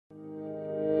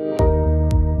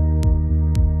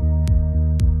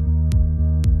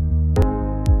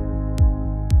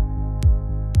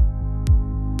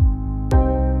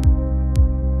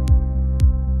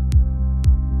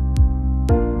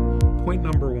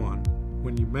one,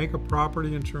 when you make a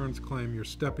property insurance claim, you're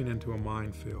stepping into a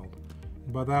minefield.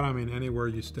 And by that I mean anywhere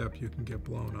you step, you can get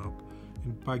blown up.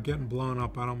 And by getting blown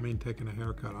up, I don't mean taking a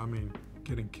haircut, I mean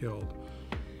getting killed.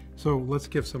 So let's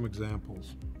give some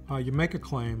examples. You make a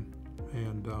claim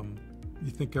and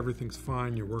you think everything's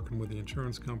fine, you're working with the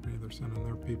insurance company, they're sending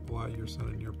their people out, you're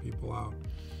sending your people out.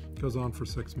 It goes on for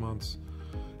 6 months.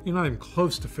 You're not even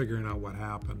close to figuring out what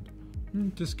happened.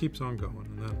 It just keeps on going.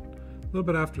 And then a little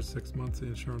bit after 6 months, the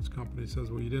insurance company says,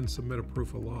 well, you didn't submit a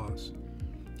proof of loss.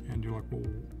 And you're like, well,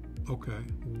 okay,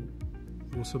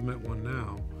 we'll submit one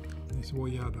now. And they say,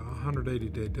 well, you had a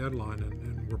 180-day deadline,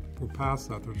 and we're past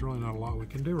that. There's really not a lot we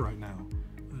can do right now.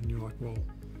 And you're like, well,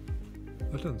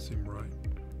 that doesn't seem right.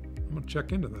 I'm going to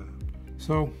check into that.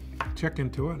 So check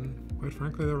into it, and quite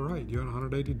frankly, they're right. You had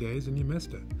 180 days, and you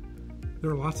missed it. There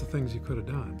are lots of things you could have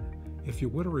done. If you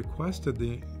would have requested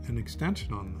an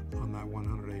extension on that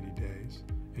 180 days,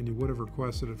 and you would have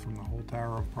requested it from the whole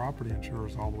tower of property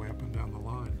insurers all the way up and down the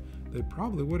line, they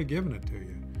probably would have given it to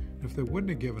you. If they wouldn't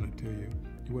have given it to you,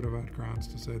 you would have had grounds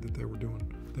to say that they were doing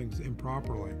things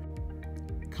improperly.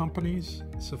 Companies,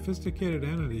 sophisticated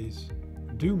entities,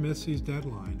 do miss these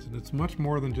deadlines, and it's much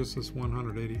more than just this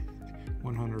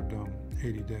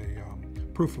 180-day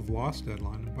proof of loss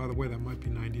deadline. And by the way, that might be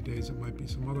 90 days, it might be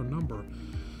some other number,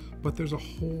 but there's a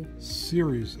whole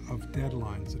series of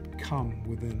deadlines that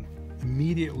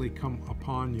immediately come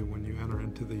upon you when you enter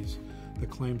into the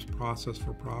claims process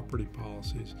for property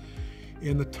policies.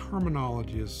 And the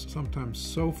terminology is sometimes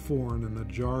so foreign and the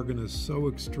jargon is so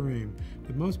extreme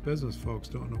that most business folks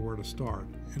don't know where to start.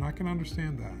 And I can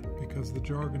understand that because the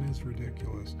jargon is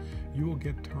ridiculous. You will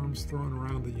get terms thrown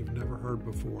around that you've never heard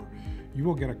before. You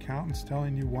will get accountants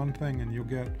telling you one thing, and you'll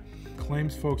get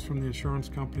claims folks from the insurance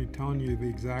company telling you the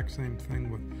exact same thing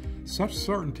with such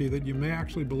certainty that you may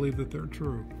actually believe that they're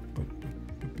true. But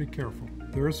be careful.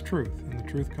 There is truth, and the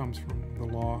truth comes from the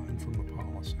law and from the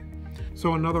policy.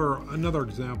 So another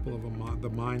example of the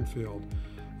minefield,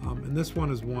 and this one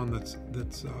is one that's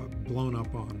blown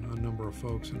up on a number of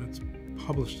folks, and it's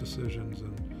published decisions,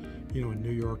 and in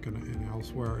New York and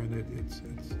elsewhere, and it's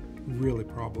really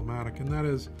problematic. And that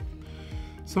is,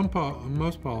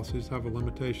 most policies have a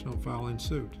limitation on filing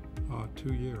suit,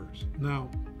 2 years. Now,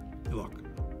 look,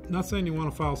 I'm not saying you want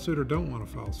to file suit or don't want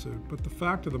to file suit, but the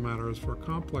fact of the matter is, for a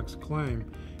complex claim,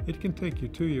 it can take you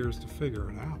 2 years to figure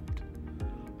it out.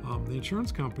 The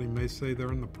insurance company may say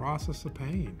they're in the process of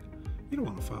paying. You don't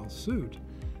want to file suit.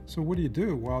 So what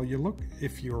do? Well, you look,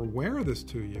 if you're aware of this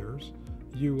 2 years,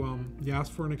 you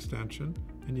ask for an extension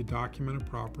and you document it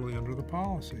properly under the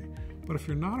policy. But if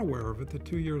you're not aware of it, the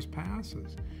 2 years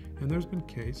passes. And there's been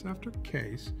case after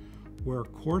case where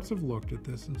courts have looked at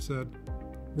this and said,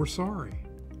 we're sorry,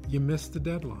 you missed the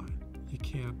deadline. You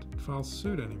can't file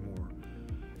suit anymore.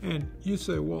 And you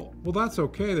say, well, that's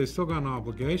okay. They still got an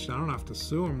obligation. I don't have to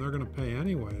sue them. They're going to pay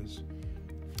anyways.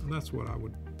 And that's what I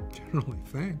would generally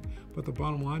think. But the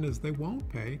bottom line is they won't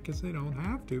pay because they don't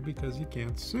have to, because you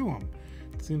can't sue them.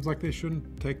 It seems like they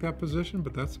shouldn't take that position,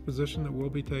 but that's a position that will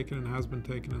be taken and has been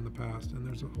taken in the past. And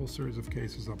there's a whole series of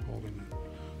cases upholding it.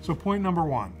 So point number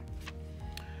one,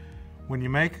 when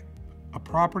you make a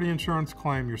property insurance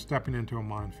claim, you're stepping into a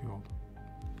minefield.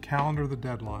 Calendar the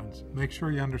deadlines. Make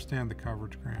sure you understand the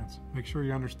coverage grants. Make sure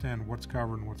you understand what's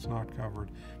covered and what's not covered.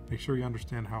 Make sure you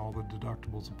understand how all the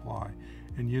deductibles apply,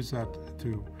 and use that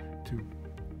to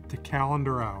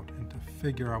calendar out and to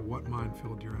figure out what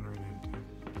minefield you're entering into.